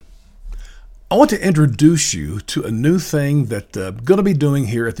I want to introduce you to a new thing that I'm going to be doing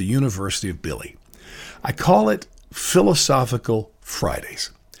here at the University of Billy. I call it Philosophical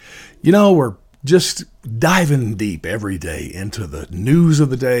Fridays. You know, we're just diving deep every day into the news of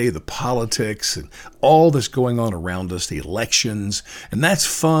the day, the politics, and all that's going on around us, the elections. And that's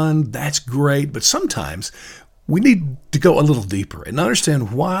fun, that's great, but sometimes we need to go a little deeper and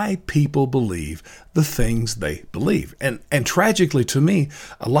understand why people believe the things they believe. And tragically to me,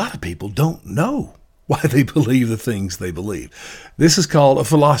 a lot of people don't know why they believe the things they believe. This is called a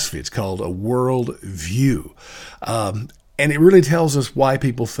philosophy. It's called a worldview. And it really tells us why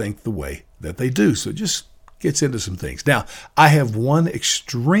people think the way that they do. So it just gets into some things. Now, I have one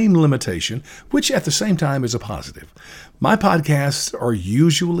extreme limitation, which at the same time is a positive. My podcasts are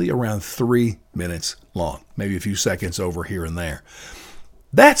usually around 3 minutes long, maybe a few seconds over here and there.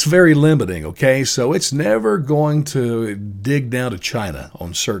 That's very limiting, okay? So it's never going to dig down to China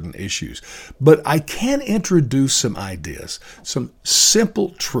on certain issues. But I can introduce some ideas, some simple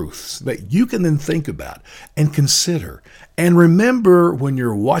truths that you can then think about and consider. And remember when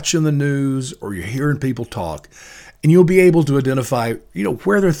you're watching the news or you're hearing people talk, and you'll be able to identify,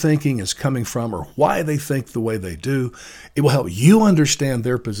 where their thinking is coming from or why they think the way they do. It will help you understand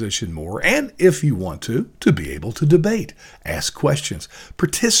their position more. And if you want to be able to debate, ask questions,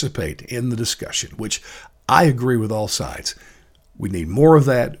 participate in the discussion, which I agree with all sides. We need more of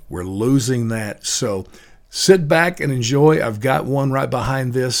that. We're losing that. So sit back and enjoy. I've got one right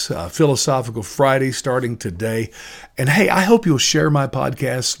behind this, Philosophical Friday, starting today. And hey, I hope you'll share my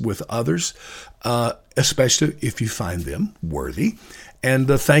podcast with others, especially if you find them worthy. And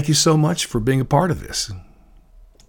thank you so much for being a part of this.